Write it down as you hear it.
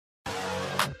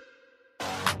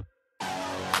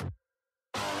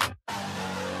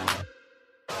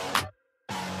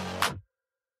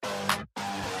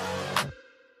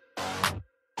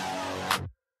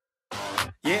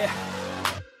Yeah,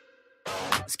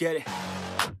 let's get it.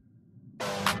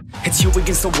 It's you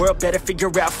against the world, better figure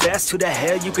out fast who the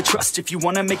hell you could trust if you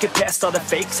wanna make it past all the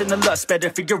fakes and the lust. Better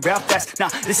figure out fast. Nah,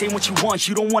 this ain't what you want,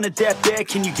 you don't want it that bad.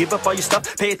 Can you give up all your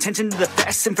stuff? Pay attention to the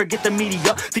facts and forget the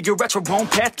media. Figure out your own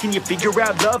path. Can you figure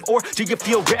out love, or do you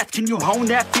feel wrath? Can you hone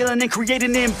that feeling and create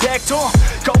an impact? Go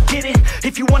get it,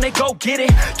 if you want it, go get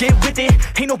it. Get with it,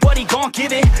 ain't nobody gon'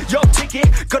 give it your ticket.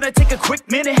 Gonna take a quick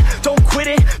minute, don't quit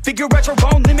it. Figure out your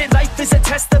own limit, life is a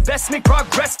test. The best make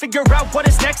progress, figure out what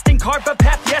is next and carve a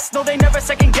path. Yes, no, they never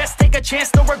second guess. Take a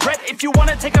chance, no regret. If you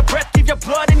wanna take a breath, give your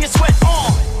blood and your sweat.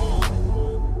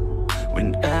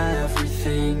 When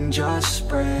everything just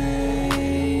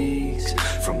breaks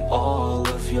from all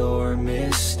of your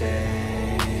mistakes,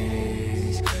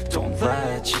 don't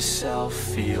let yourself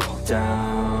feel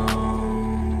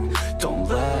down. Don't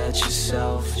let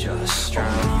yourself just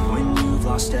drown. Only when you've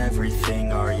lost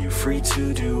everything are you free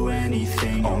to do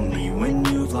anything. Only when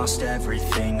you've lost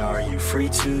everything are you free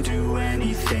to do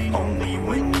anything. Only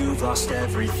when you've lost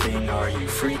everything are you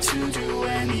free to do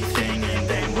anything. And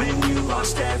then when you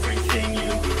lost everything,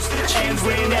 you lose the chance. And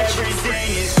when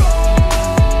everything is gone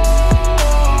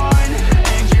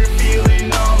and you're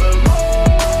feeling all alone,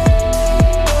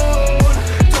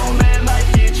 don't let life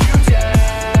get you down.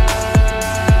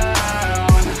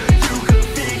 You could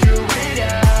figure it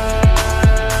out.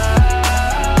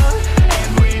 And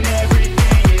when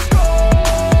everything is gone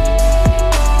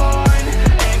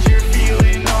and you're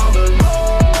feeling all alone,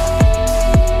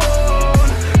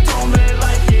 don't let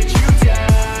life get you down.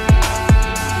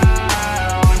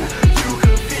 You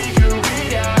could figure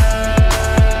it out.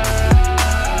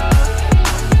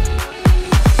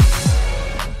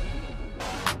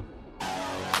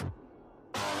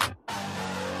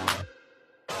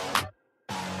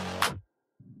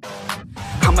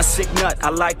 I'm a sick nut, I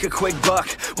like a quick buck.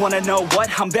 Wanna know what?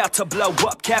 I'm about to blow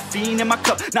up. Caffeine in my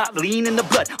cup, not lean in the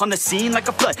blood. On the scene like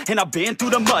a flood, and I've been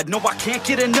through the mud. No, I can't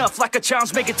get enough, like a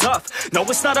challenge, make it tough. No,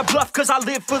 it's not a bluff, cause I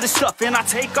live for this stuff. And I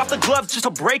take off the gloves just to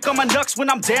break on my knucks. When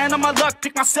I'm down on my luck,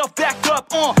 pick myself back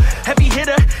up. Heavy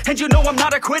hitter, and you know I'm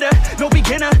not a quitter. No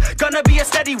beginner, gonna be a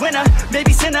steady winner.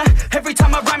 Maybe sinner, every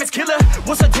time I rhyme it's killer.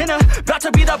 What's a dinner? About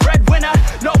to be the breadwinner.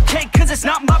 No cake, cause it's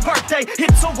not my birthday.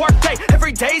 It's a work day,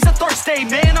 every day's a Thursday.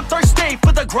 Man, I'm thirsty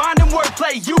for the grind and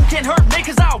wordplay. You can't hurt me,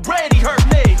 cause I already hurt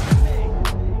me.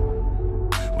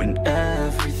 When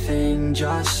everything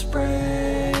just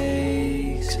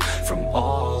breaks from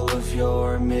all of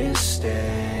your mistakes,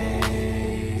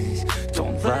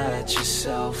 don't let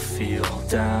yourself feel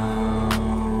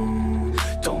down.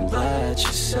 Don't let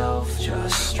yourself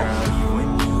just drown. Only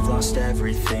when you've lost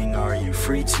everything are you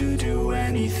free to do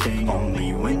anything.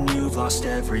 Only when you've lost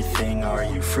everything are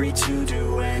you free to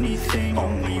do anything.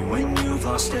 Only when you've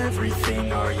lost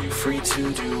everything are you free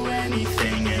to do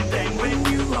anything. And then when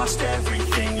you lost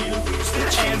everything, you lose the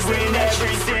chance. And when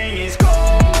everything is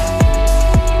gone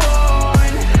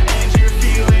and you're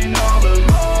feeling all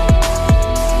alone,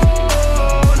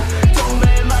 don't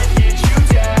let life get you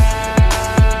down.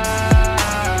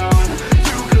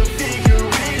 You could figure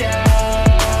it out.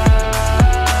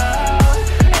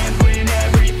 And when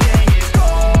everything is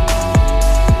gone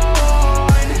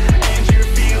and you're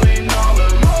feeling all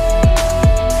alone,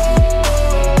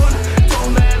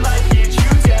 don't let life get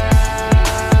you down.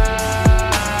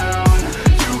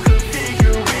 You could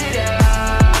figure it out.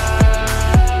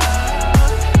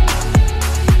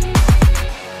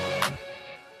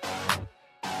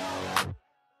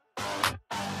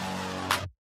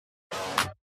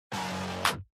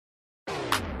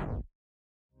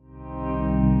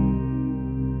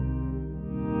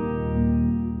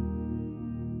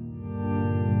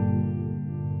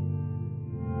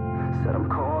 Said I'm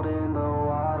cold in the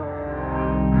water,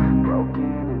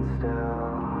 broken and still,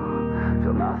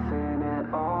 feel nothing at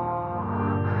all,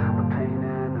 but pain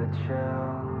and the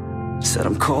chill. Said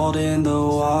I'm cold in the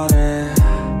water,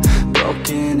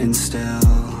 broken and still,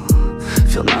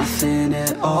 feel nothing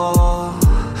at all,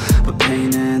 but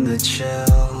pain and the chill.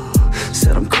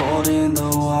 Said I'm cold in the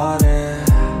water,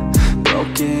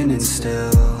 broken and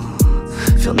still,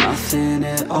 feel nothing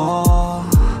at all,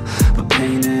 but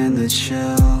pain and the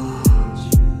chill.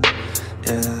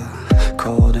 Yeah,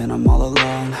 cold and I'm all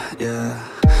alone, yeah,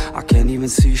 I can't even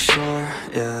see shore,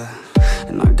 yeah,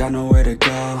 and I got nowhere to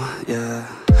go, yeah,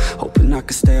 hoping I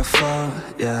can stay afloat,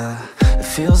 yeah, it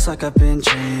feels like I've been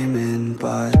dreaming,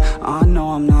 but I know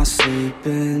I'm not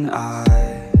sleeping, I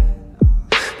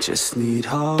just need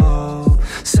hope.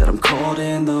 Said I'm cold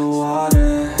in the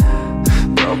water,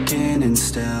 broken and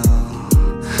still,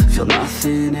 feel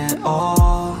nothing at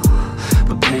all,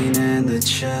 but pain and the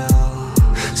chill.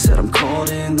 Said I'm cold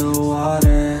in the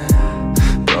water,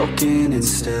 broken and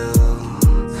still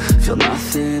feel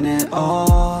nothing at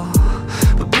all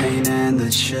but pain and the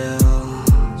chill.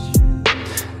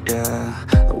 Yeah,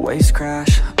 the waves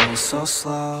crash, oh so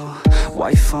slow.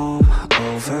 White foam,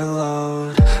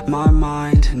 overload. My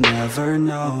mind never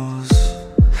knows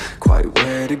quite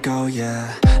where to go,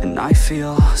 yeah. And I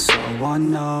feel so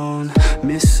unknown,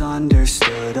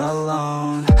 misunderstood,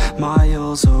 alone,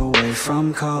 miles away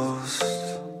from coast,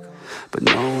 but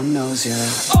no one knows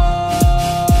yet. Oh,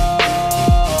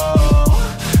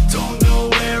 don't know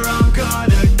where I'm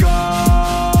gonna go.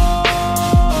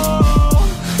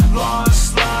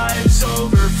 Lost lives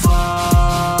overflowed,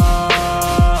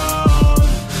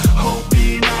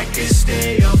 hoping I can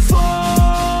stay afloat.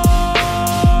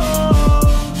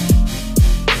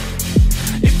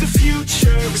 If the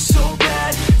future is so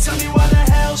bad, tell me why the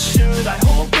hell should I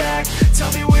hold back?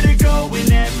 Tell me where to go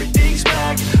when everything's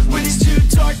back, when it's too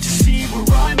dark to see where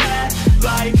I'm at.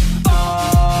 Like,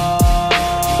 oh,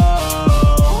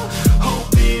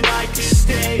 hoping I can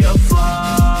stay afloat.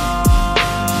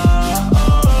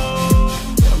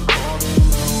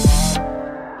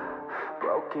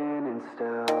 Broken and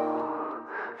still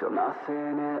feel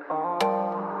nothing at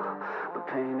all but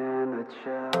pain and the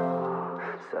chill.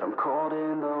 Said I'm cold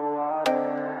in the water,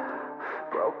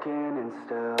 broken and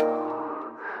still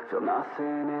feel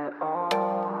nothing at all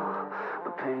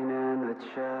but pain and the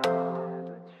chill.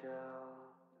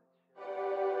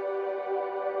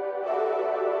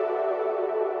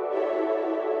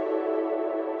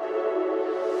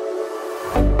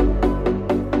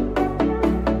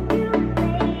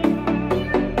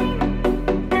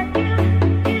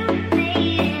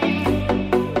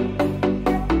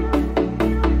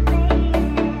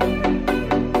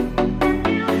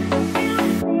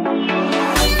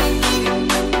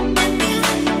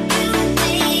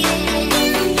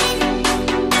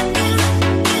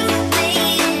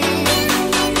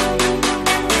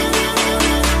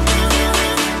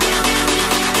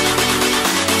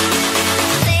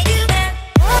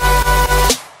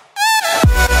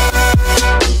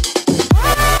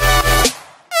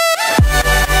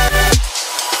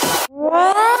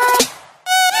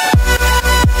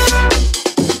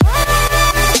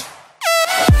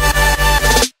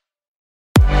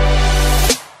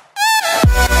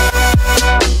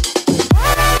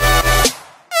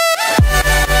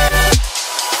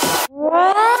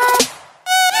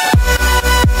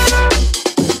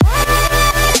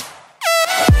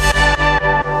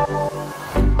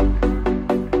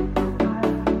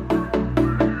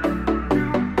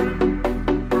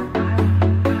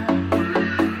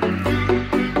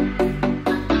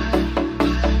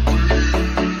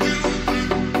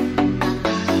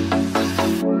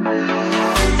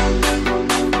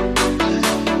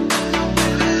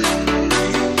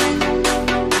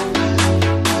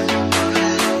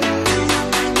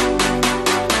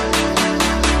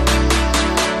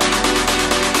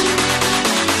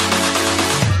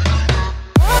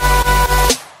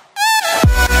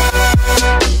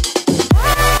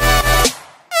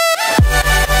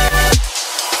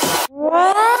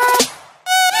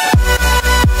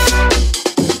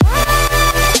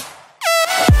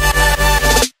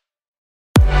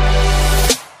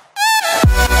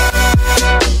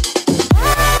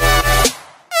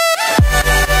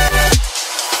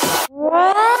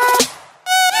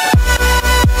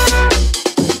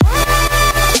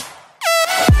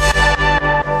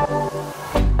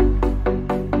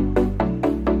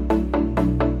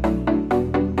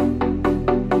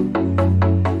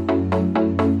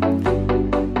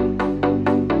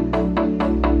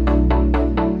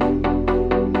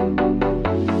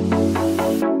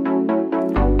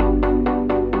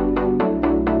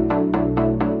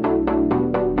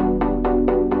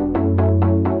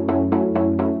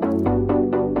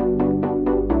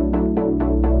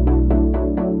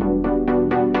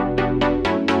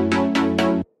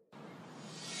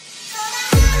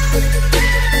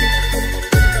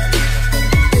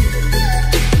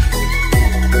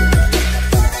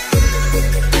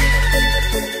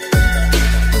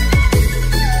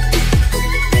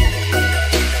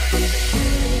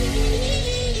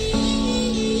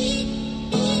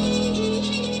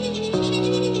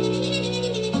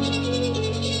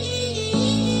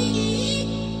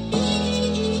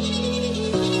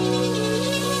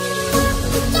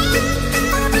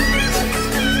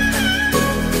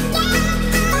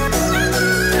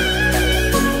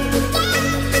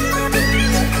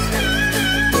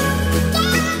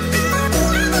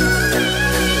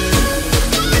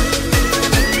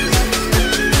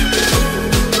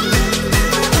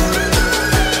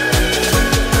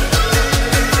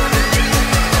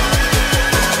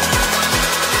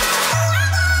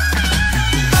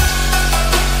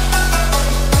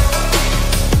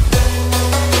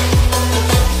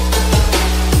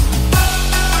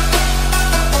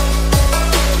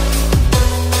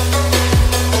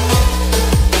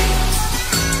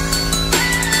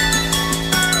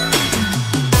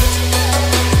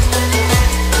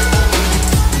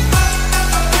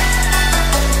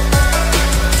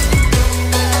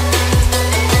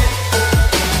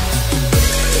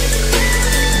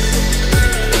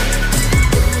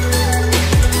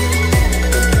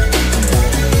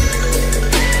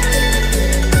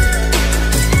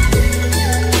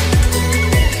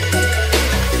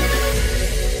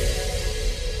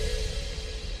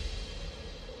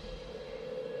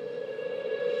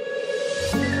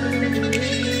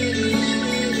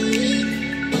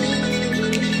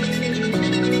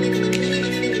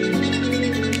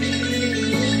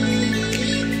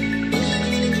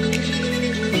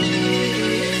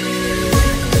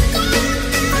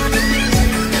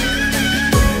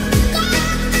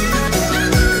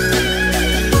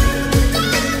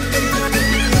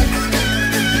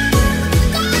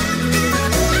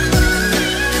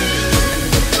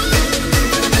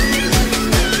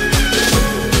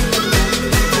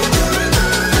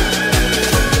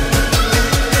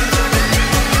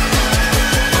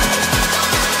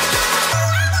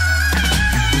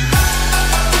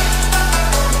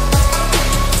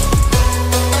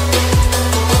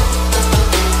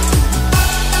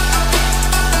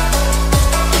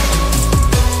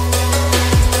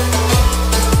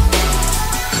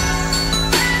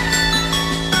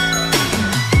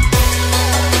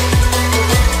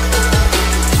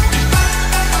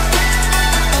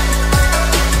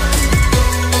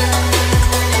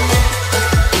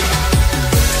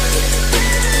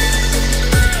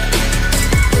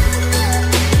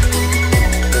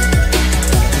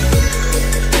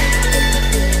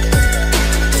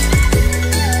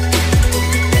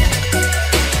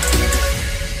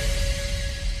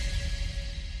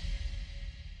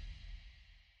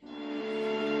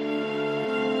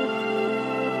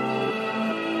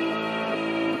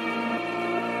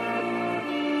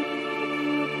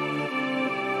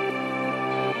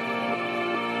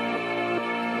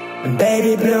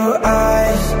 Baby blue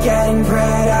eyes, getting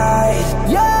red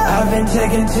eyes. Yeah, I've been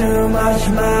taking too much,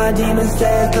 my demons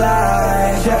take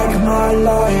life. Check my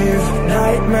life,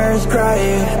 nightmares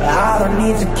crying. I don't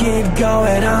need to keep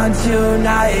going on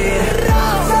tonight.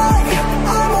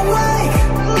 I'm awake,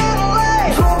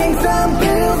 drinking some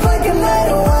pills like a night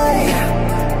away.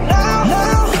 Now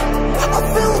I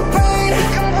feel the pain,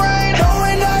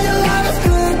 knowing all your love is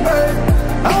good, but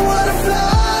I wanna fly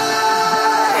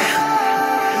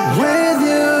with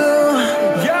you.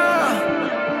 Yeah,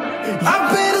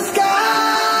 up in the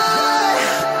sky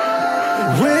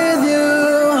with you.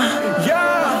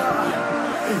 Yeah,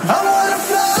 I wanna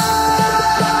fly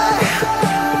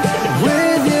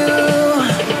with you.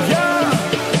 Yeah,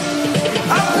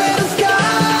 up in the sky,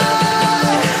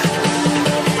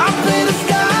 up in the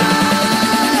sky.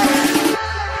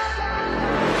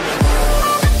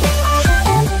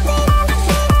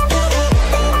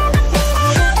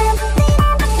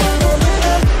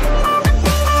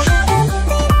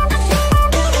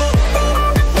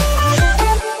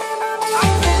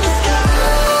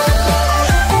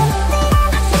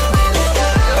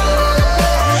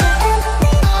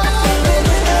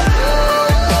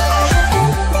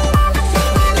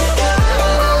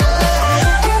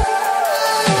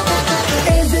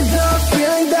 Is it the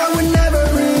feeling that we're never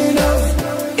enough?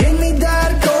 Hit me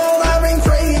that goal, I've been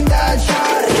craving that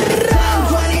shot. 10,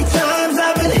 20 times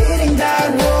I've been hitting that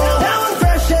wall. Now I'm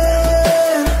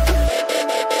crashing.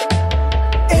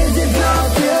 Is it the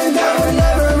feeling that we're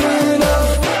never enough?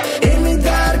 Hit me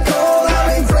that goal, I've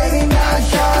been craving that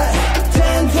shot.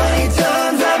 10, 20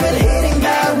 times I've been hitting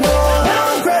that wall. Now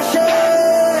I'm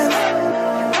crashing.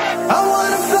 I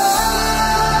wanna fly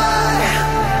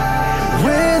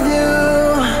with you.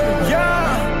 Yeah,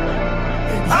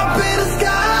 up in the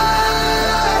sky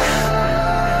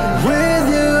with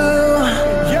you.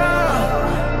 Yeah,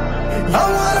 I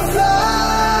wanna fly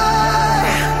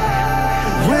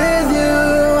with you.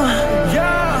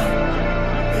 Yeah,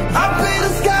 up in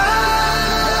the sky,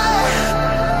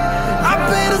 up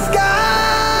in the sky.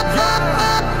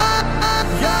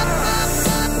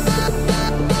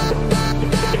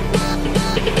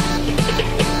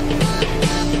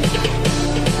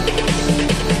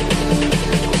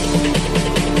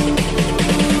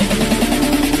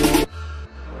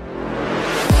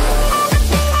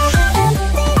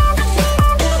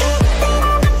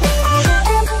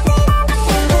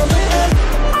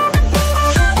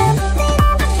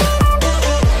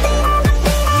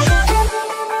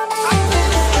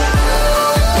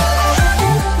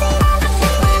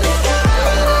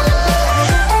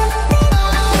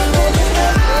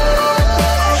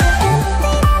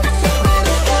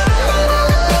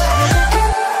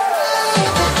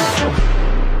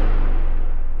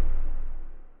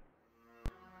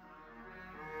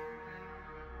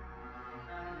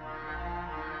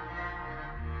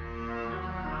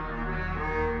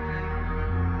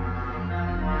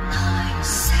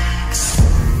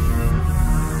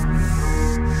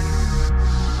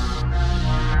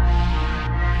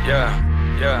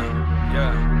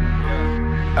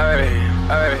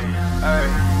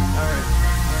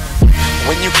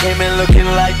 When you came in looking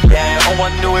like that, oh I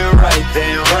knew it right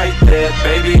there,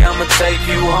 baby I'ma take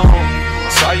you home.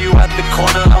 Saw you at the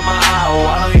corner of my eye,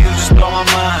 why don't you just blow my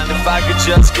mind if I could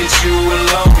just get you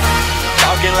alone.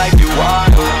 Talking like you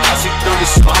wild, I see through the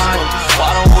smile. Why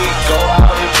don't we go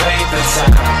out and paint the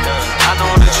town? I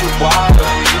know that you're wild,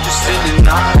 you just in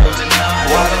denial.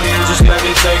 Why don't you just let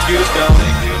me take you down?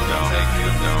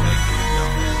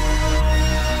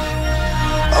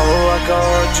 Oh, I can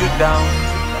hold you down.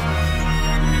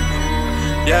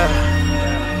 Yeah,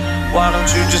 why don't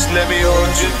you just let me hold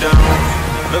you down?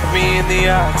 Look me in the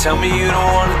eye, tell me you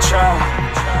don't wanna try.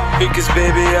 Because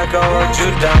baby, I can hold you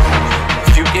down.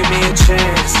 If you give me a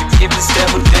chance, give this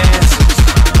devil dance.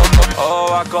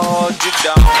 Oh, I can hold you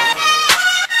down.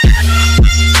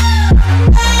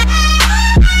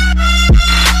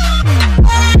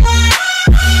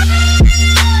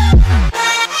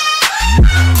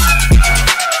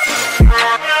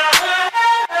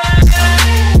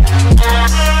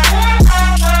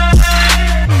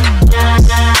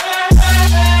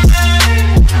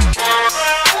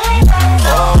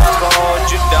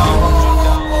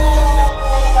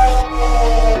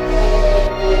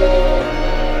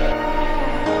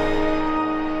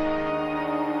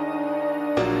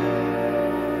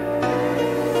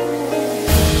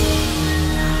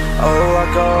 Oh, I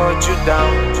can hold you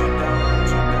down.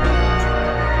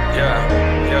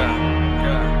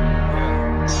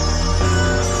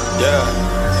 Yeah.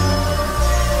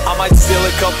 I'm might steal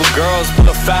a couple girls, pull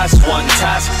a fast one,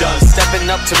 task done. Stepping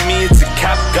up to me, it's a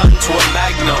cap gun to a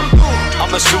magnum.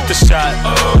 I'ma shoot the shot,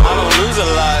 I don't lose a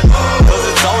lot, cause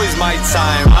it's always my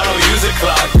time, I don't use a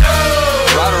clock.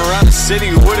 Ride around the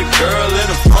city with a girl in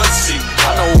the front seat.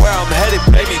 I know where I'm headed,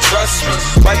 baby, trust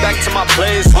me. Right back to my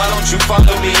place, why don't you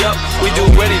follow me up? We do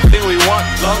anything we want,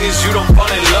 long as you don't fall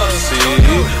in love. See,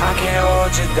 I can't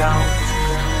hold you down,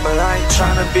 but I ain't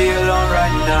tryna be alone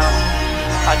right now.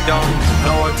 I don't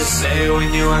know what to say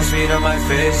when you ask me to my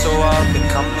face, so often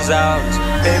comes out.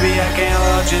 Baby, I can't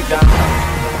hold you down.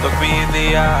 Look me in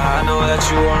the eye, I know that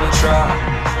you wanna try,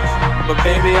 but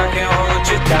baby, I can't hold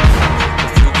you down.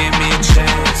 If you give me a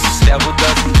chance, step with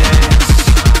us and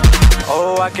dance.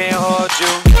 Oh, I can't hold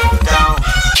you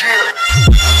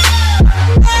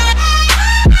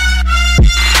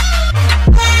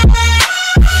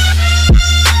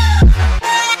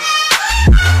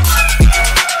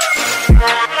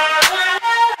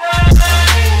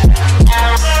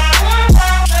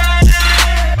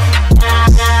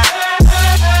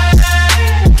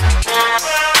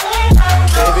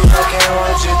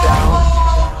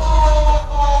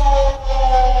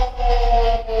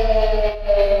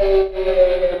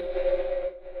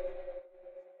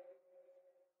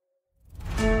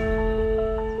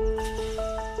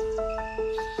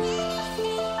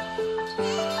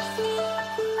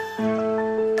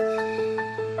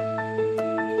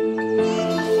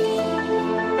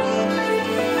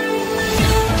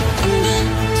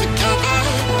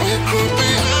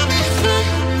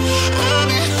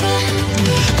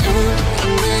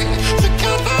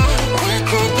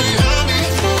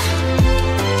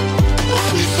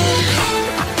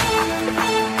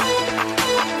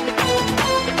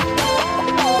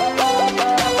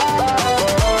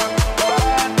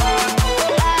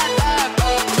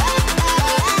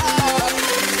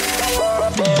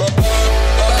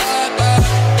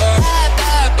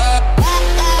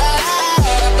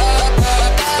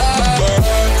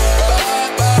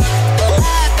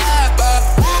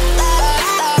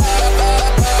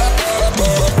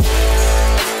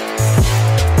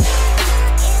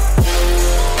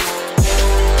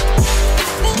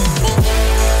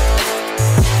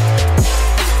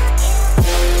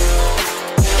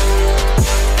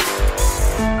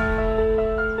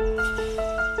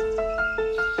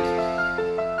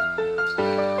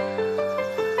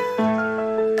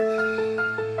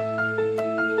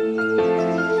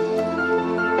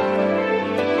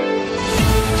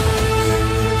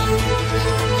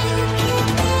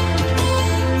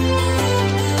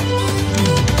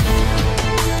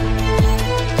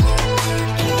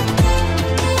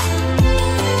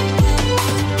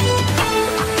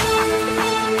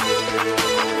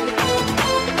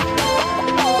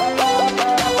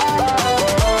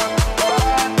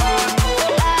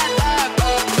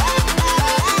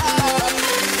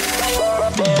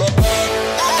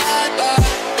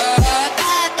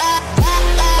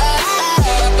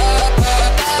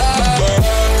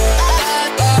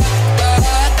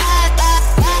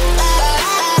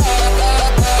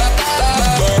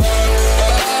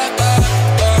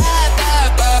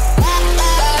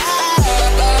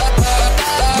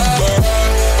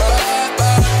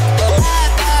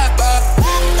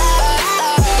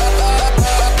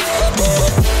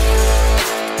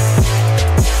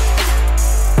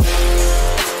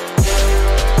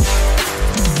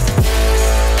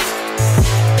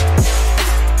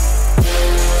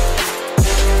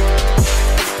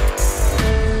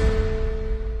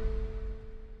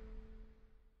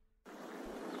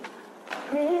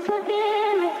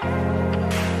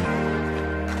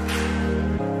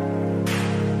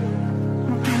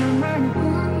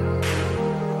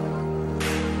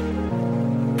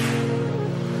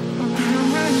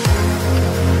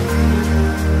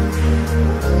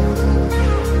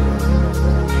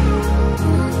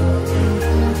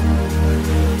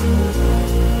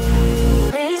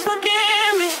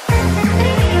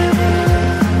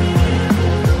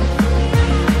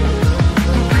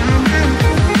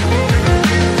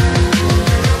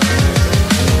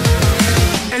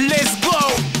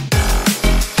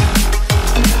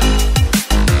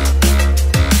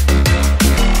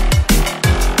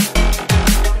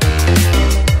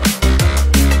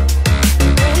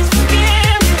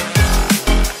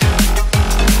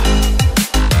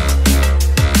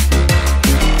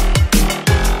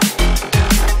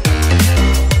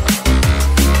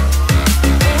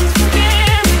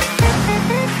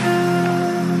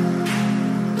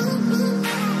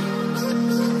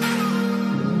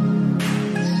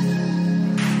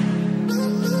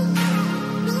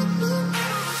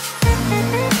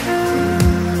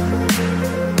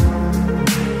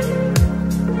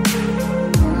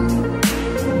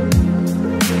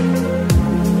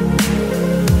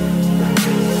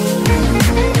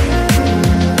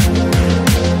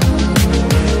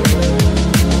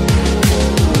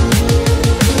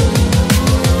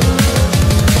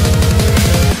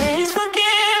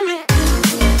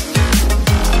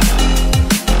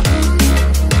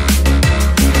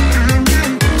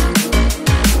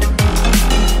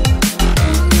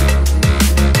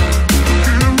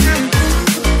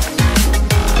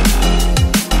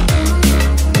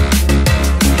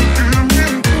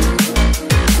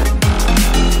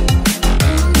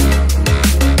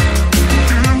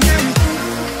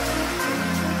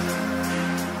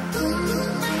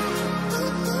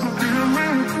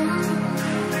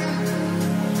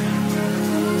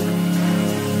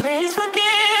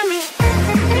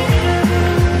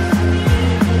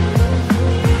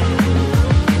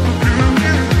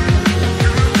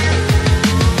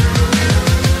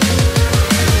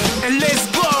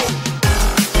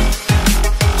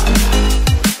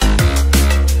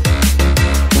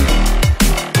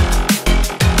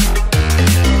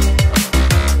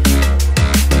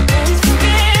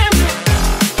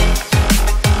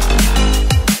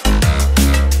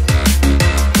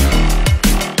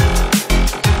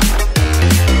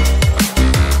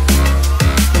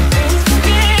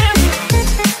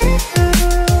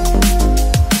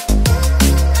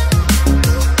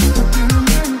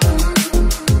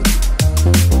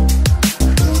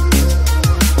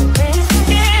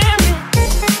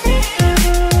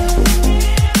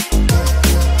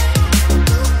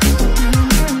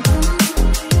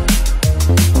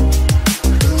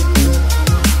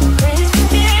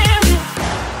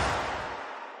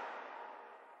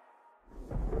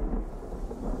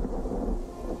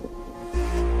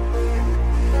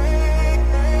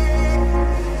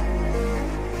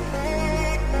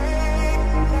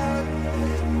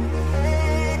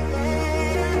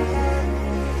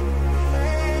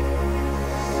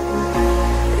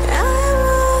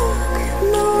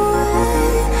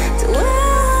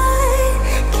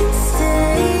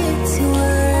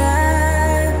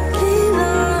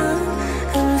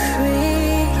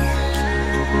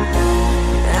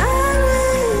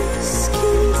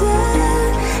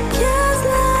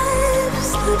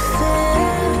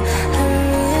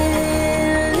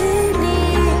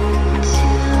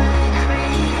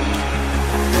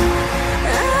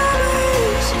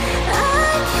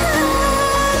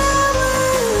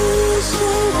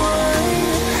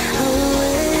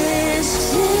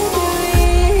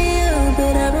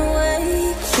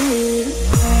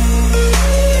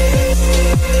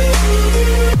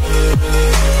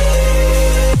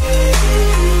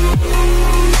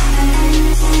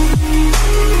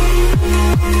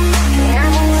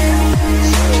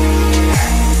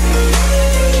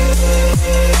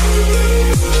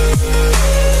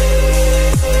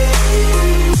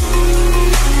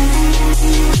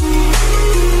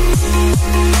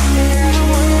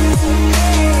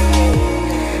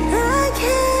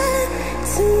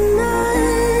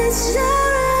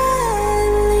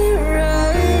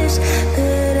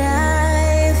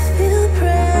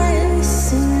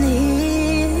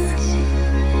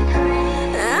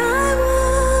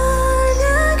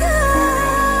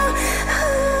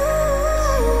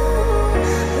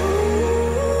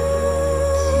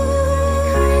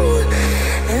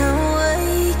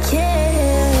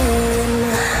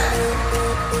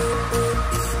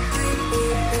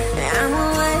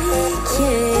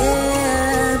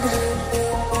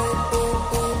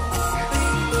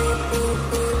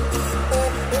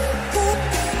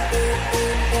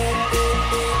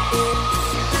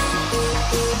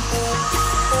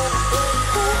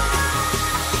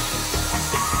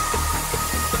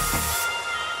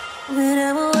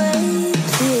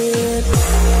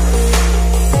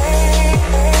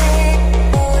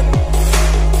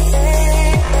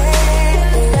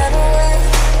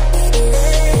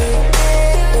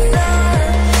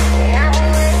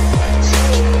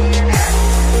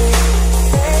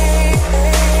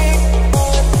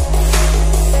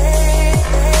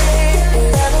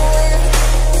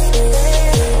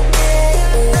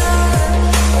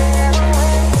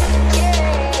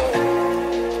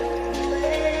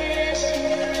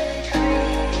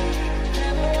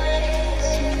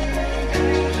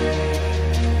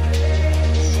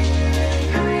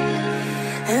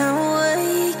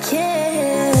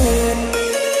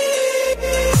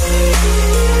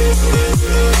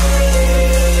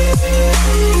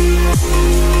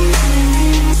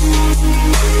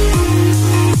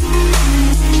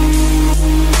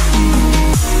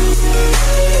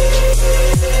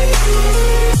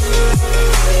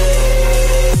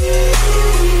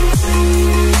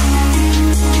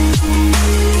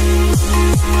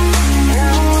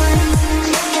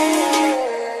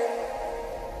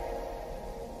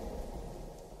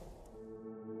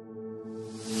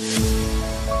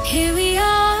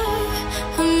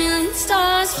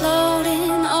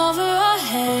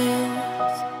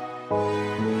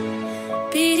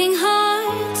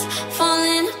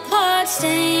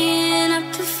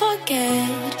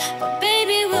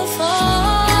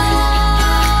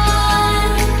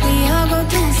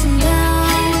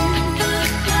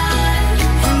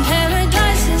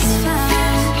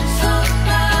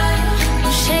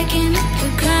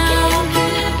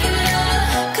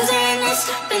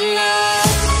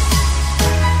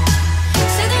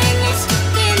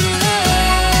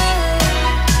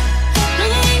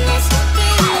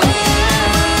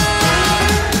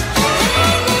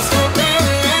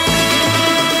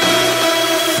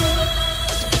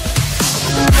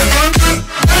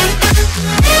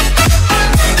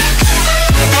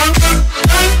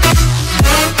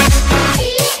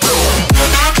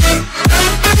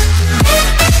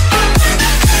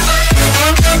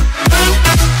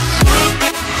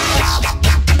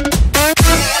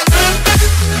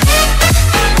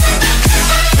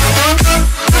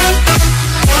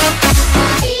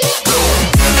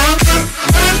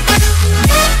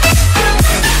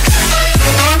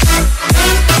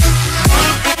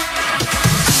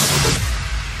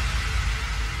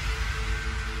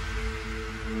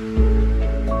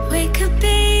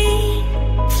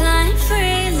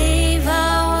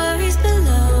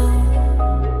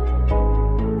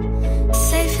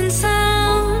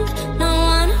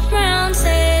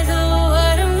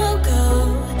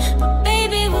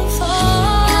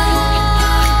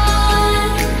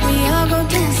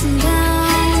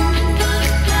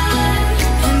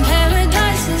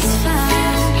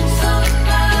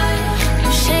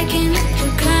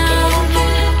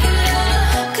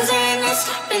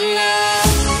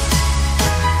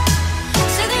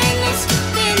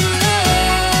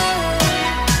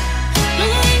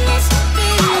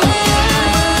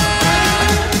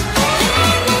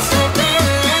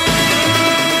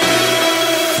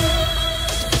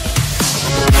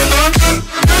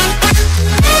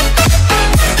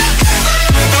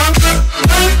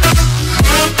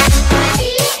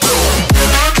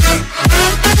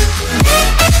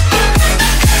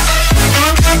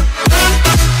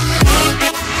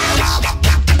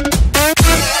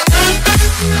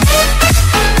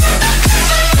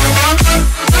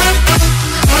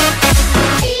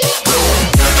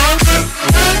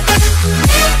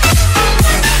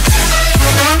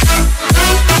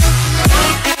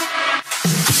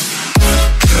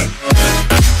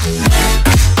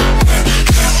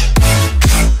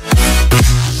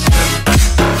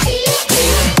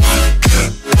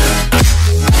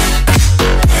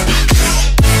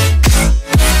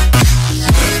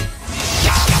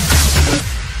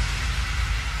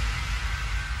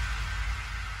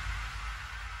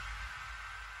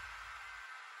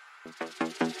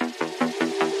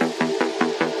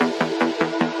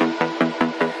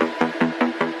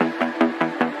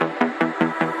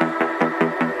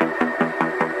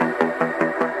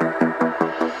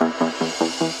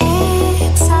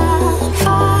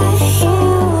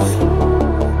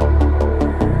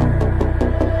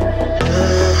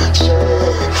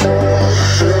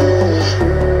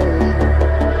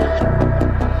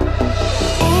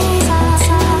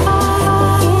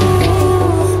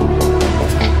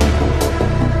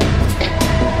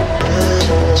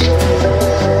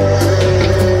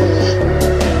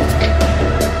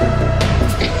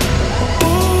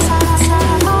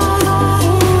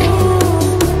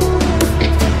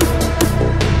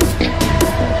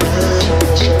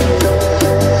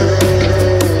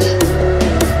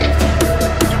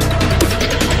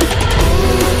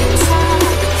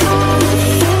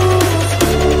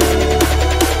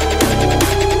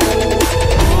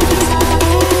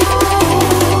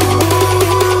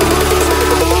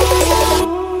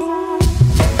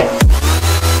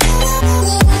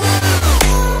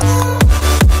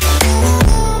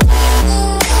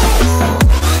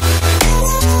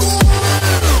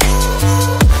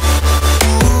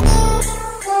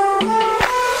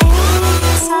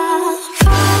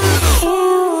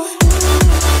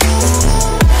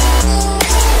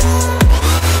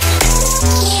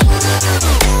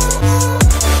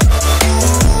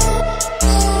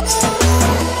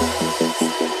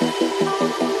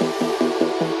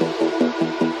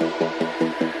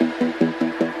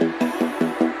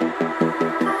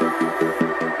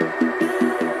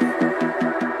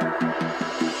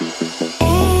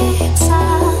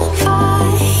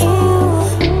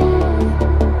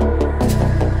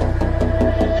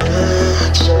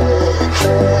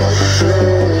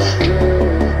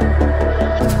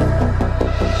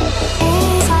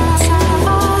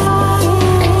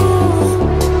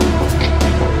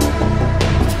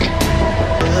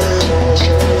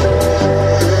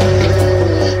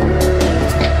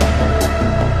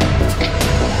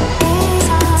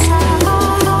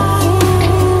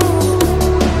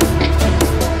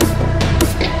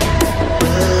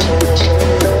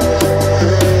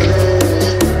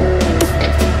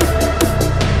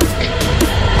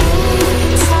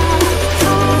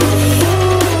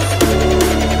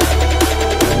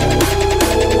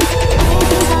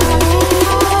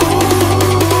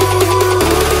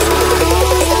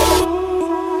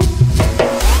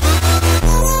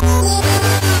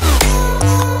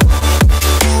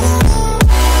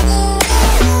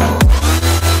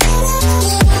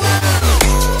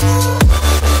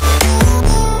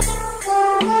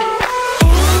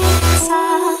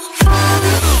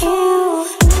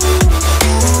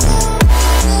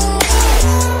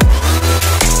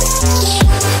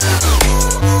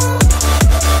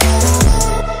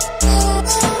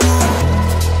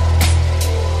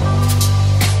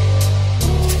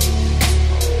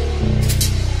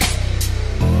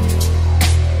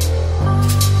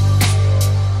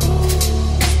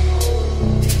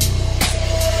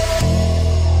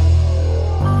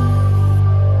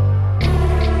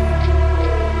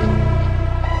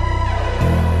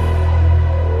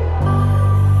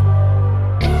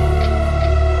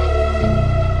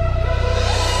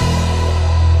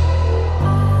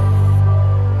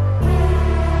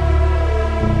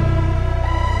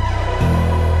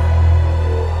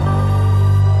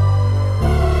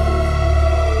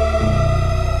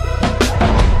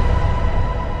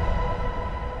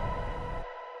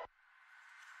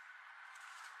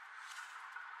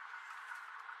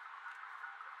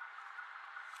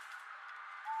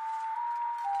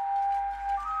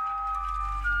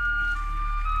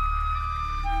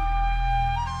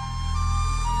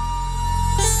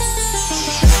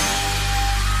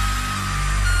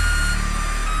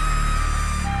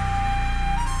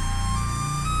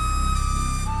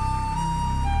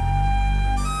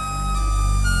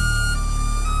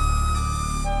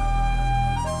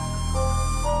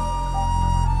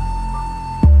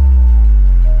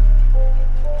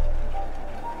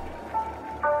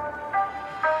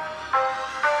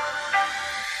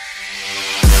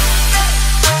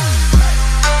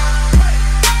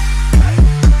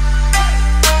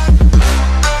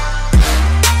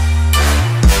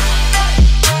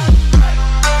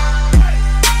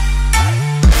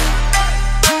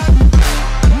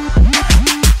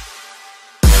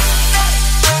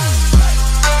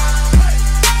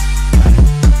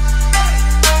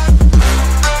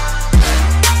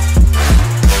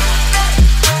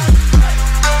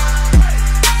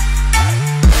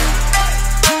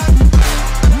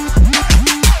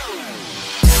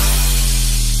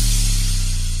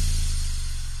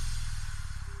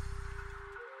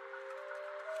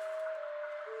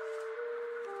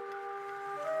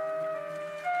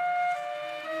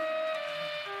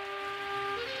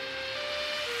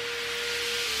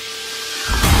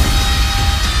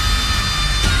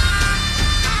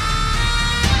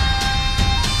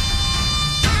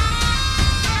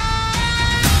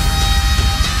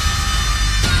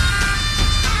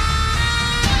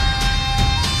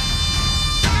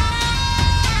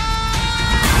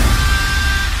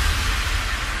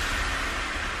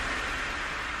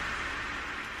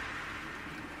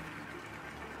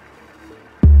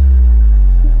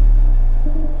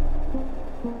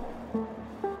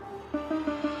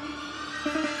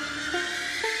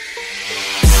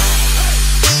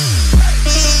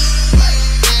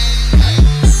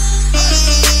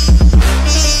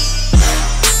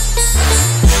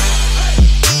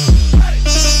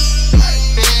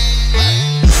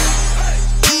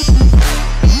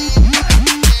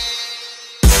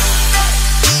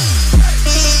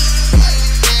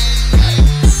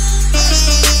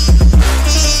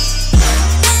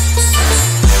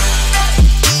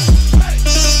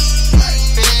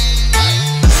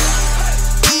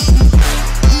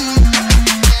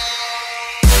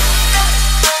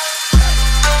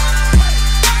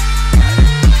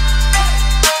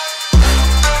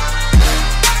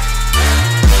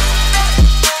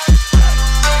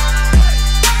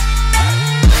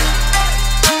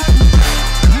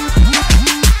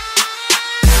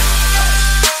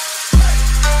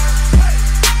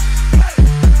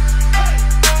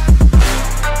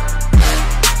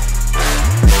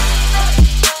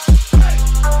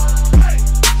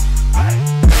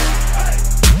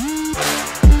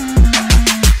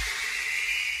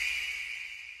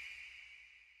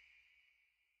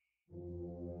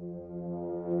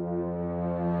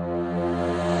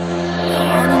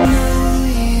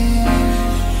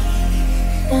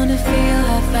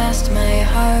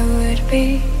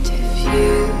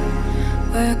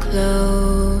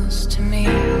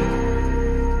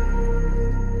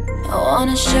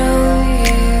wanna show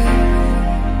you,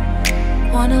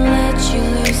 wanna let you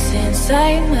loose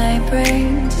inside my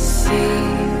brain to see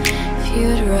if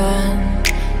you'd run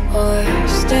or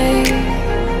stay.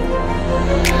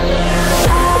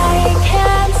 I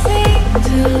can't seem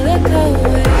to look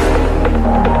away.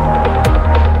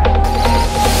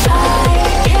 I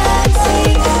can't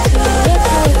seem to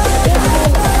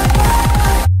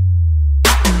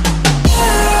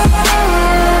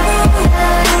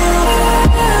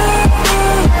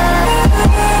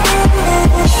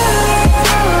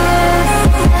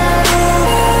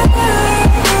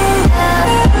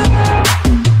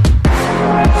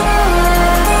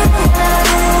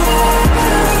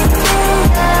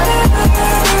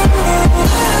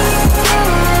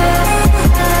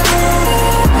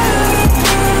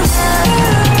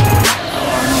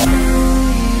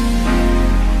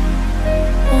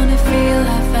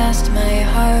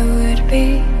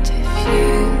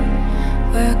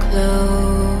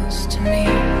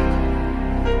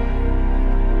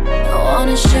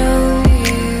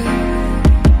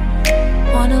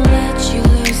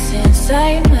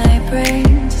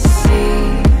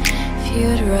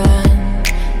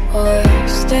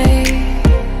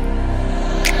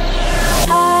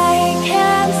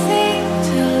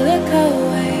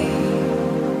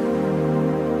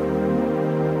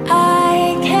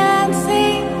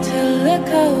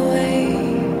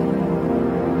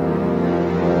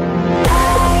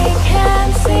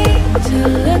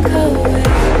look away.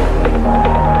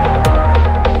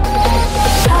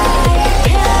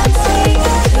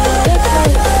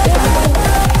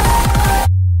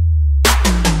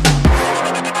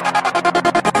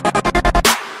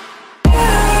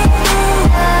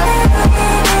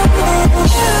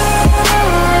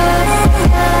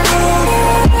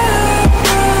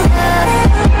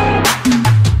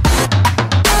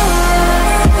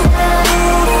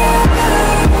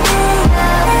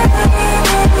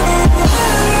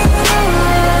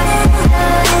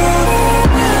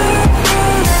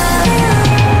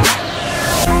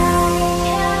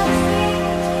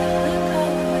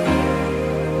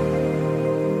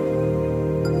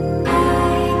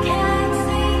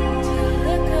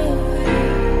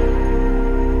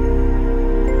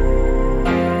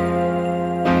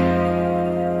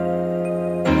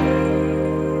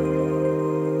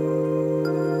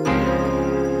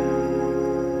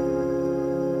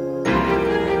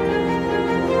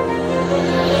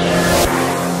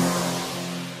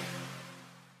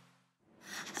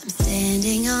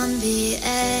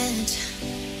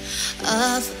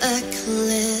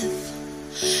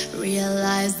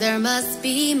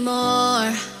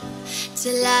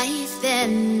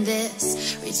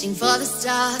 Reaching for the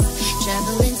stars,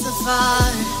 traveling so far,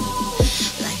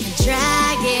 like a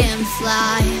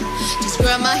dragonfly. Just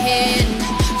grab my hand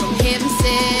from heaven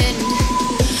sent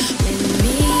with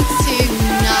me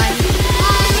tonight.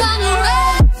 I'm on a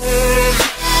road.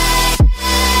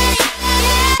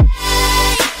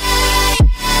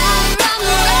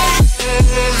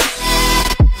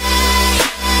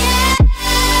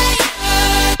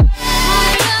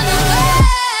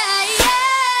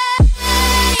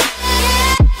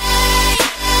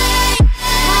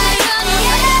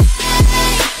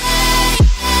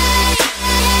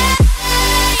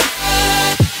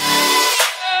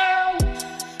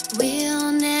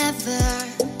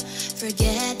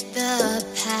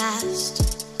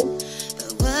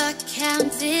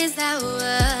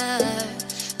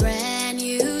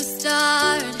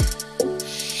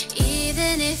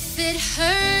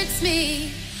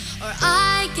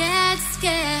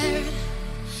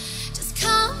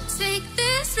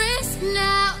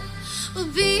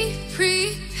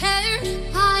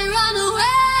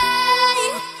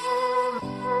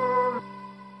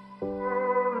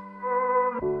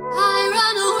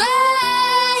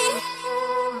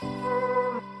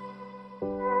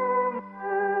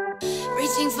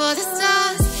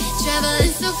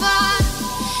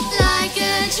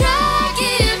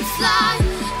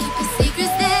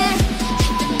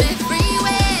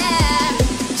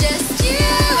 Just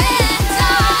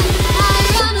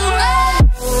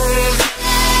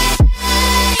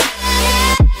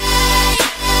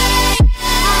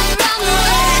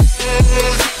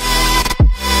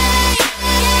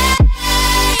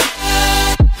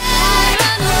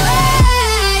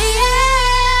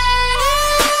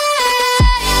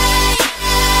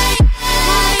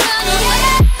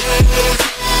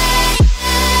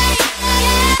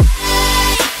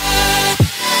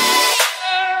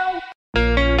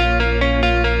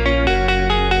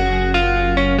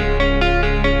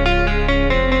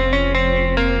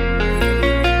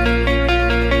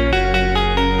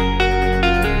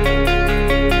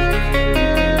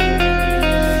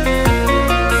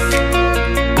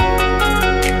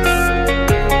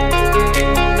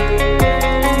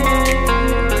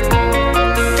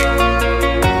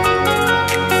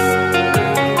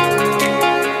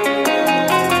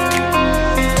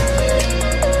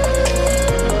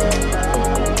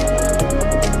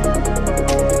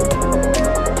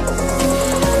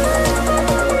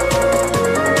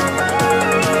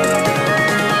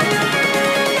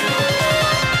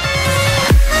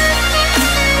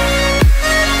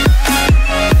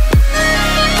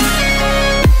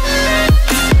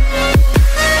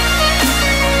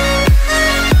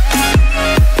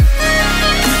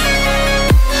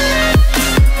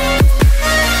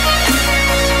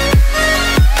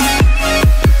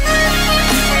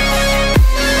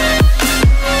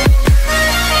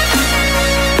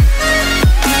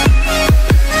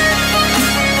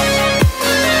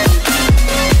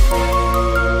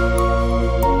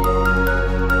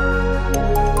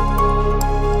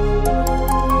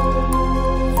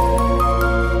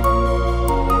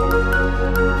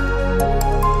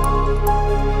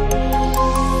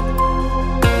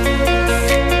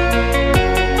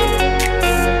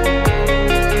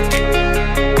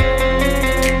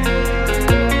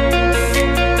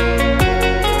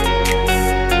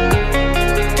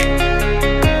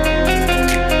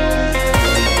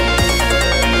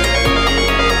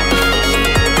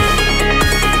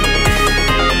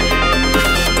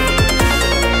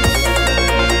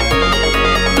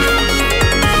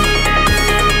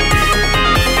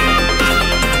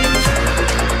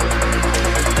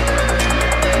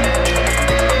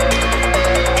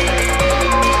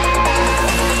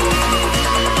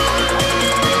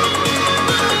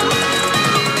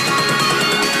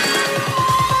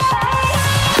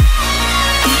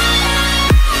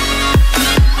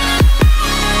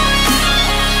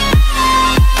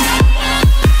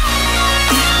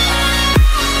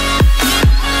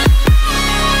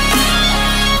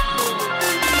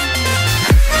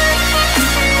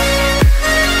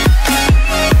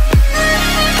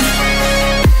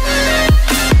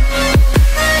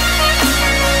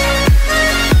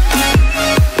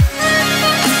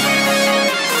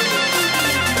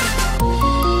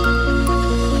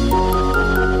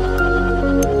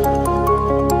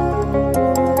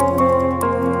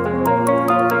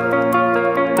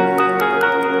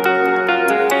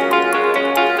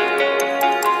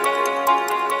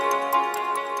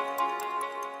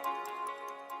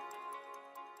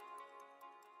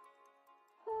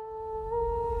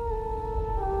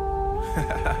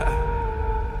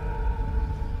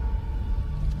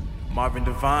Marvin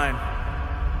Devine,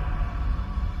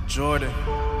 Jordan.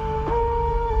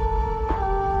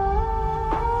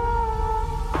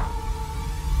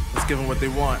 Let's give them what they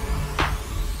want.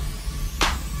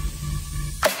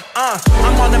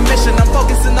 I'm on a mission, I'm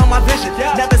focusing on my vision.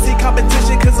 Never see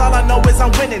competition, cause all I know is I'm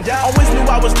winning. Always knew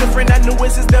I was different, I knew it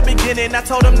since the beginning. I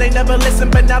told them they never listen,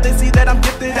 but now they see that I'm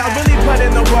gifted. I really put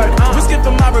in the work, risking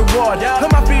for my reward.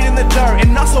 Put my feet in the dirt,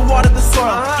 and also water the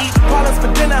soil. Eat parlays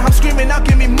for dinner, I'm screaming out,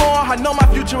 give me more. I know my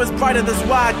future is brighter, that's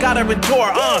why I gotta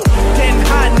endure. Getting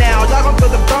hot now, y'all gon'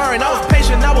 feel the burn. I was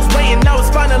patient, I was waiting, now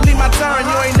it's finally my turn.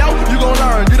 You ain't know, you gon'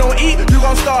 learn. You don't eat, you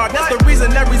gon' starve. That's the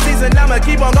reason every season I'ma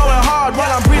keep on going hard.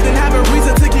 While I'm breathing, having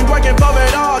reason to keep working for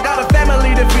it all. Got a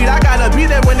family to feed, I gotta be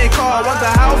there when they call. Want the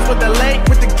house with the lake,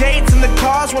 with the gates and the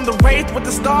cars. Want the wraith with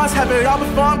the stars, have it all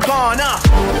before I'm gone.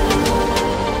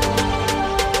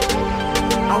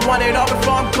 I want it all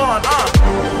before I'm gone.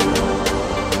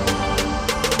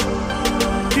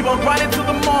 Keep on grinding till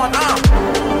the morn.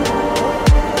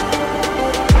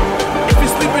 If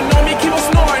you're sleeping on me, keep on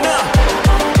snoring.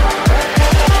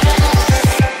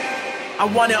 I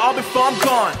want it all before I'm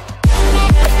gone.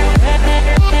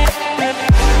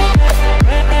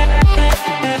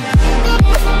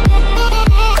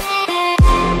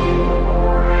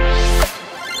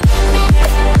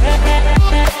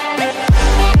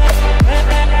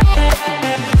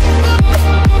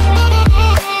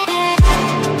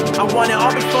 I want it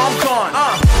all before I'm gone.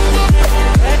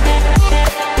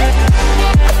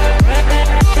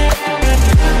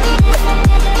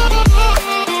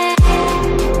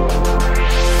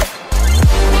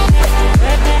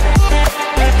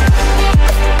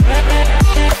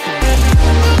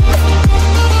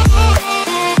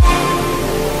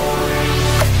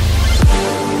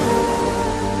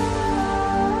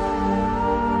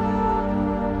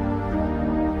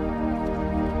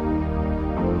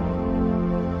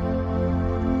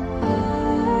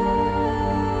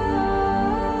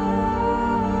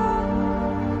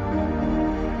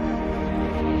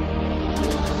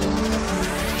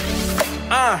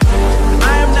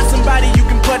 I am not somebody you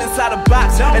can put inside a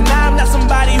box, and I am not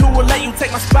somebody who will let you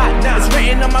take my spot. It's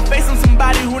written on my face, I'm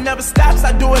somebody who never stops.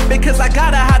 I do it because I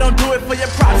gotta, I don't do it for your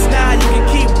props. Now you can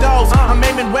keep those. I'm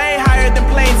aiming way higher than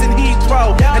planes in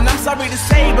Heathrow, and I'm sorry to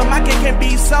say, but my cake can't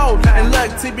be sold. And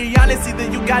look, to be honest, either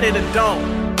you got it or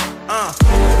don't.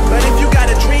 But if you got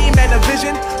a dream and a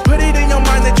vision, put it in your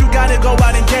mind that you gotta go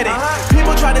out and get it.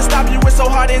 People try to stop you, it's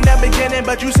so hard in the beginning,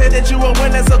 but you said that you a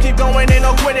winner, so keep going, ain't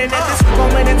no quitting. At this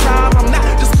moment in time, I'm not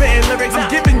just spitting lyrics,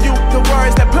 I'm giving you the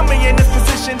words that put me in this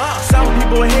position. Some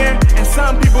people hear and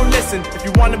some people listen. If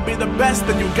you wanna be the best,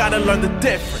 then you gotta learn the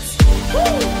difference.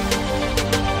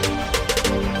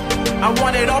 I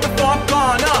want it all before I'm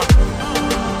gone,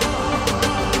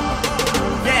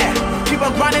 yeah, keep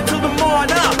on grinding till the morn,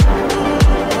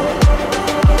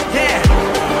 yeah,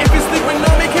 if you're sleeping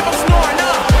on me, keep on snoring,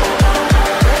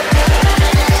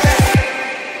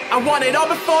 I want it all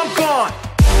before I'm gone.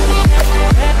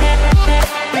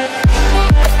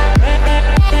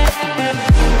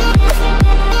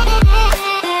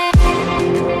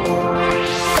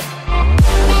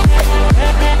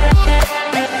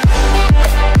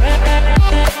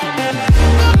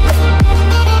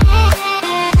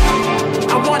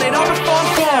 I want it all before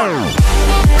I'm gone.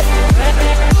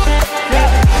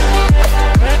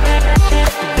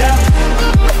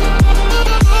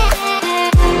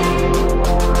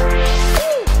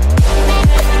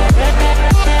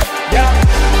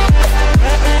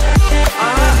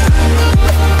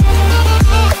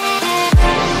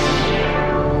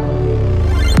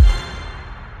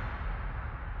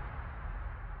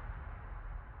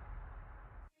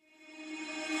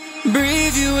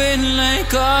 Breathe you in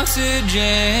like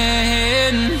oxygen.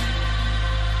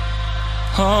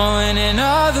 Oh, in an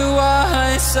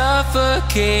otherwise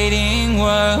suffocating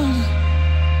world,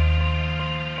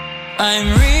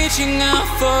 I'm reaching out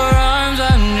for arms,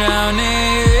 I'm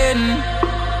drowning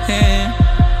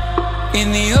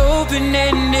in the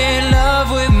open-ended love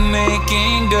we're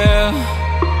making, girl.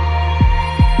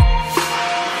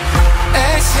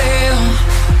 Exhale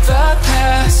the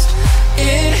past,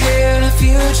 inhale a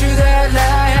future that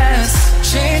lasts.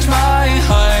 Change my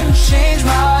heart, change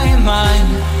my mind.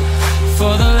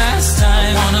 For the last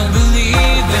time, wanna believe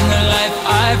in the life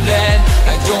I've led.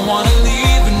 I don't wanna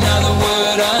leave another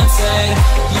word unsaid.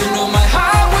 You know my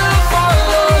heart will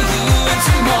follow you in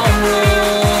tomorrow.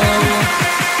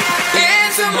 In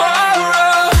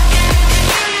tomorrow.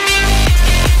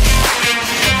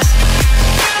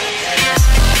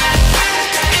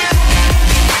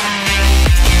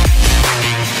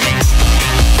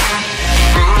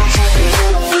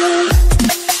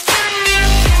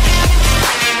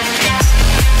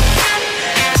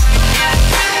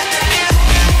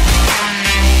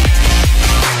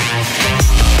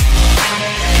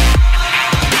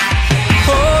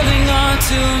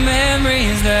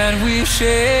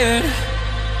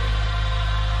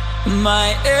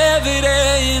 my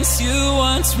evidence you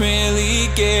once really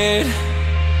cared.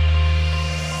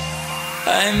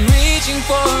 I'm reaching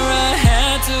for a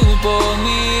hand to pull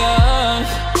me up,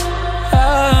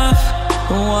 up.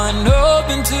 One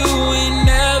open to an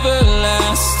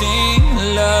everlasting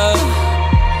love.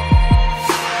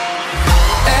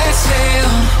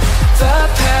 Exhale the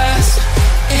past,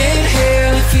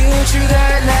 inhale the future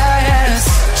that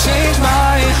lasts. Change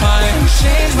my heart,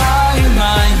 change my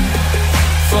mind.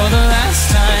 For the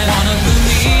last time, wanna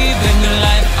believe in the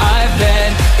life I've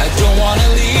led. I don't wanna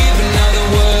leave another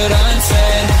word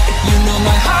unsaid. You know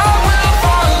my heart will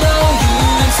follow you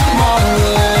in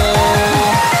tomorrow.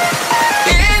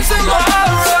 In tomorrow.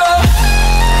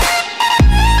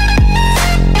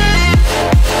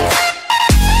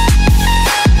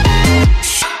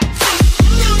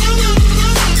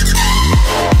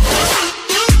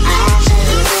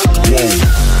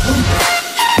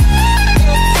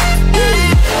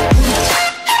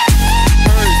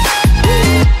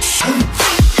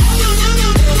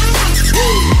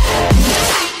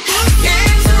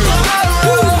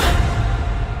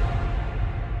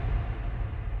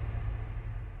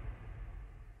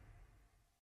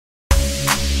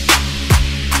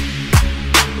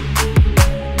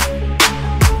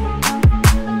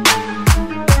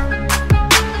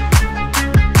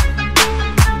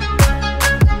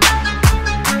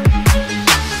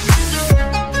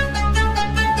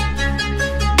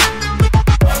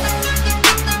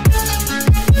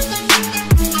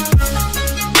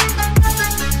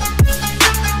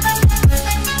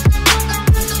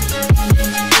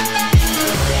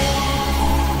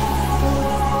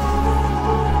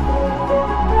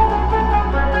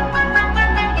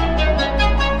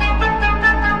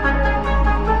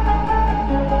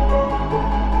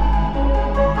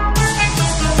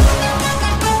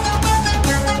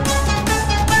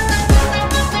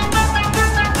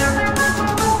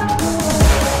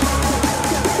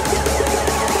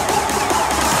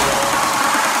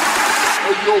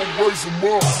 raise them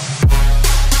up.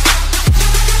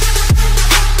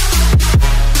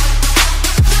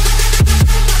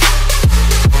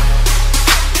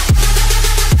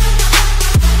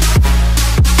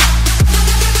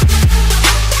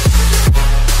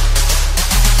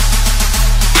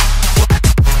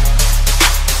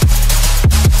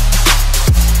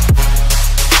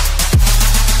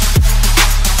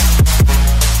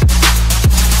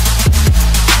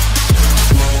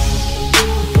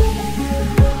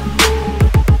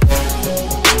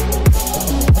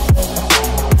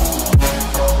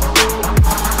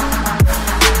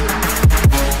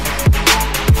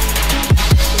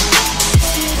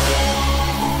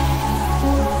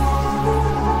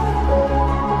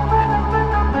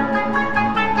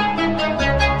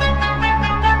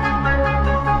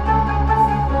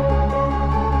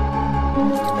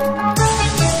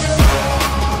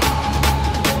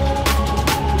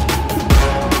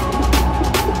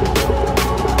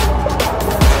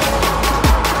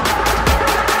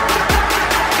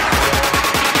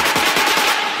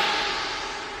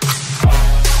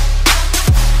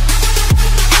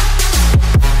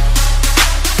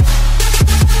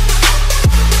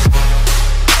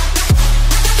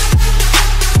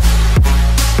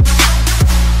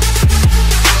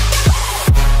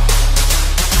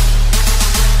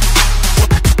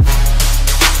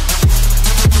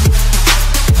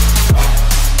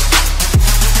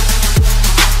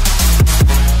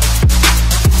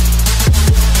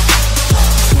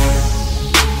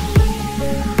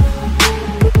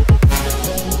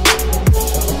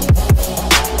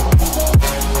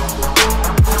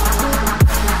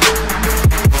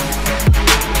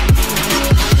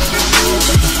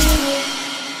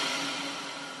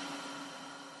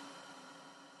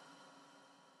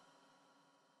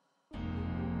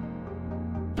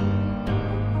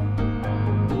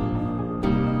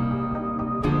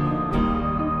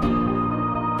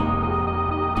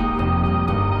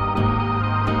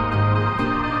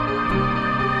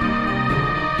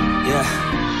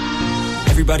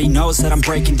 Everybody knows that I'm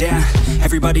breaking down.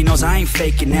 Everybody knows I ain't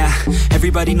faking now.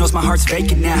 Everybody knows my heart's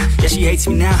vacant now. Yeah, she hates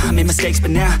me now, I made mistakes,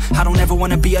 but now I don't ever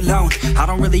wanna be alone. I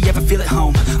don't really ever feel at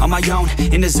home. On my own,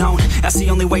 in the zone, that's the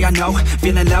only way I know.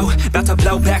 Feeling low, about to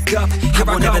blow back up. Here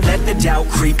I won't ever let the doubt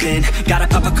creep in. Gotta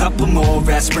pop a couple more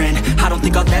aspirin. I don't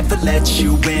think I'll ever let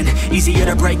you in. Easier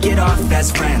to break it off as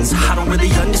friends. I don't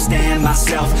really understand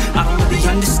myself. I don't really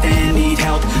understand, need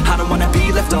help. I don't wanna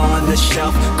be left on the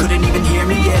shelf. Couldn't even hear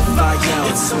me if I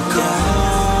yelled. It's so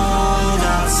cold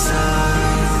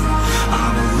outside,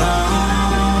 I'm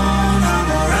alone, I'm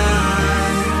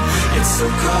alright. It's so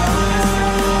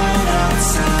cold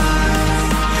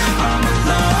outside, I'm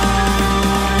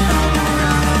alone, I'm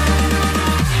alright.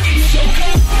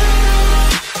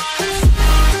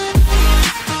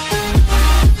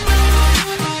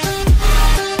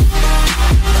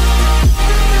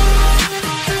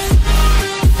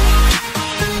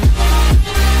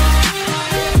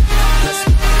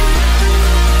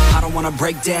 wanna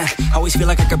break down. Always feel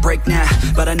like I could break now,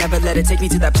 but I never let it take me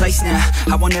to that place now.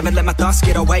 I won't ever let my thoughts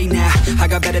get away now. I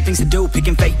got better things to do,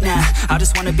 picking fate now. I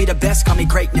just wanna be the best, call me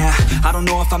great now. I don't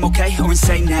know if I'm okay or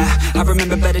insane now. I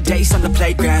remember better days on the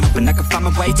playground, hoping I can find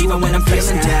my way. Even when I'm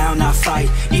feeling down, I fight.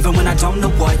 Even when I don't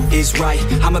know what is right,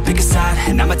 I'ma pick a side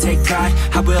and I'ma take pride.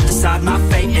 I will decide my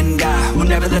fate and I will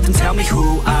never let them tell me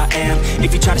who I am.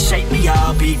 If you try to shape me,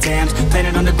 I'll be damned.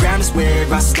 Planet on the ground is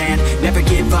where I stand. Never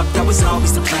give up, that was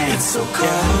always the plan. It's so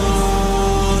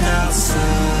cold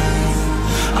outside,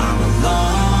 I'm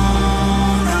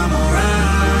alone, I'm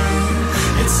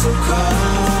alright. It's so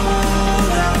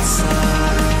cold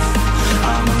outside,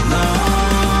 I'm alone,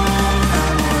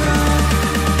 I'm alright.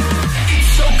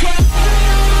 It's so cold.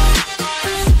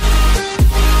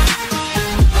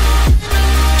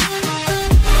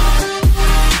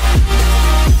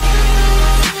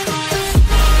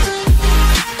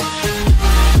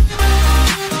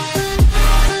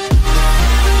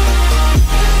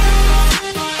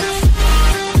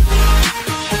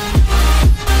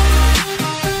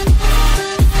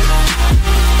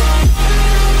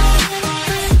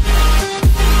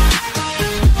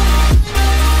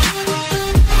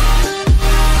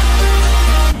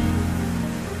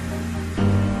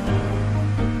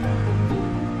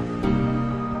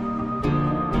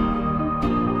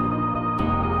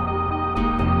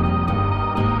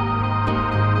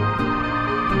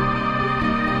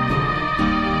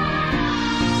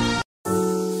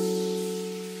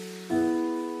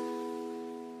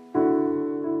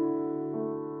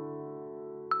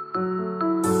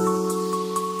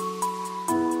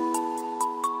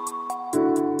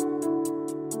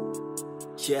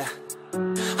 Yeah,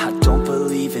 I don't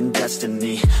believe in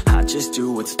destiny. I just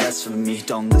do what's best for me.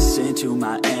 Don't listen to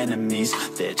my enemies,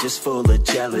 they're just full of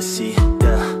jealousy.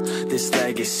 Yeah, this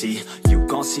legacy, you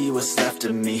gon' see what's left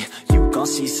of me. You gon'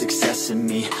 see success in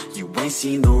me, you ain't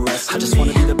seen the rest of me. I just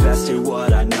wanna be the best at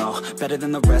what I know, better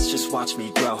than the rest, just watch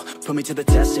me grow. Put me to the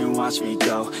test and watch me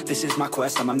go. This is my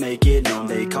quest, I'ma make it known.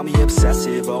 They call me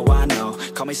obsessive, oh I know.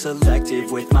 Call me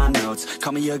selective with my notes,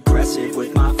 call me aggressive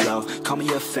with my flow. Call me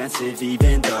offensive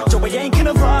even though Joe, I ain't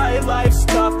gonna lie, life's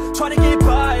tough. Try to get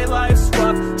by, life's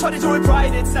rough. Try to do it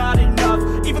right, it's not enough.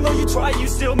 Even though you try, you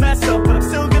still mess up. But I'm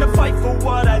still gonna fight for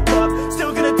what I love.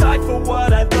 Still gonna die for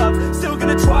what I love. Still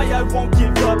gonna try, I won't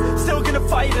give up. Still gonna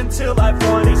fight until I've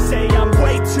won. They say I'm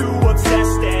way too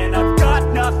obsessed and I've got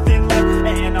nothing left.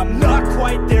 And I'm not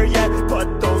quite there yet,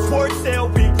 but those words they'll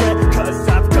regret. Cause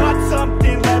I've got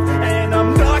something left and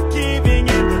I'm not giving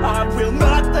in. I will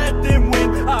not let them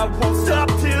win, I won't stop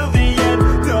till the end,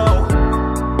 no.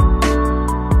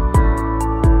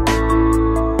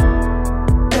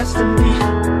 destiny,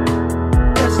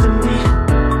 destiny,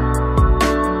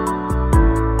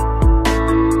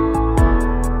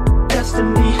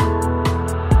 destiny,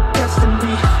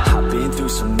 destiny. I've been through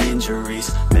some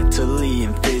injuries, mentally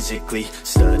and physically.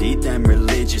 Studied them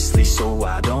religiously, so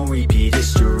I don't repeat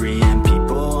history. And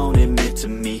people won't admit to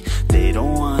me, they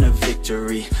don't want a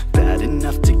victory. Bad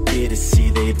enough to get a C,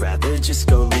 they'd rather just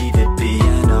go leave it be.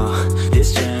 I know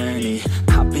this journey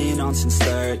I've been on since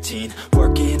 13,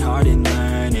 working hard and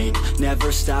learning,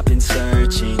 never stopping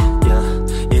searching. Yeah,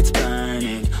 it's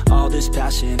burning, all this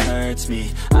passion hurts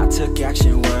me. I took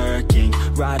action working,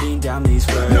 writing down these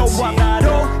words. No, I'm not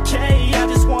okay, I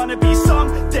just wanna be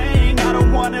something. I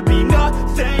don't wanna be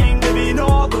nothing, living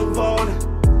all alone.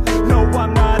 No,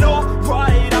 I'm not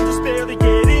alright, I'm just barely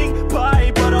getting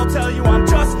by. But I'll tell you I'm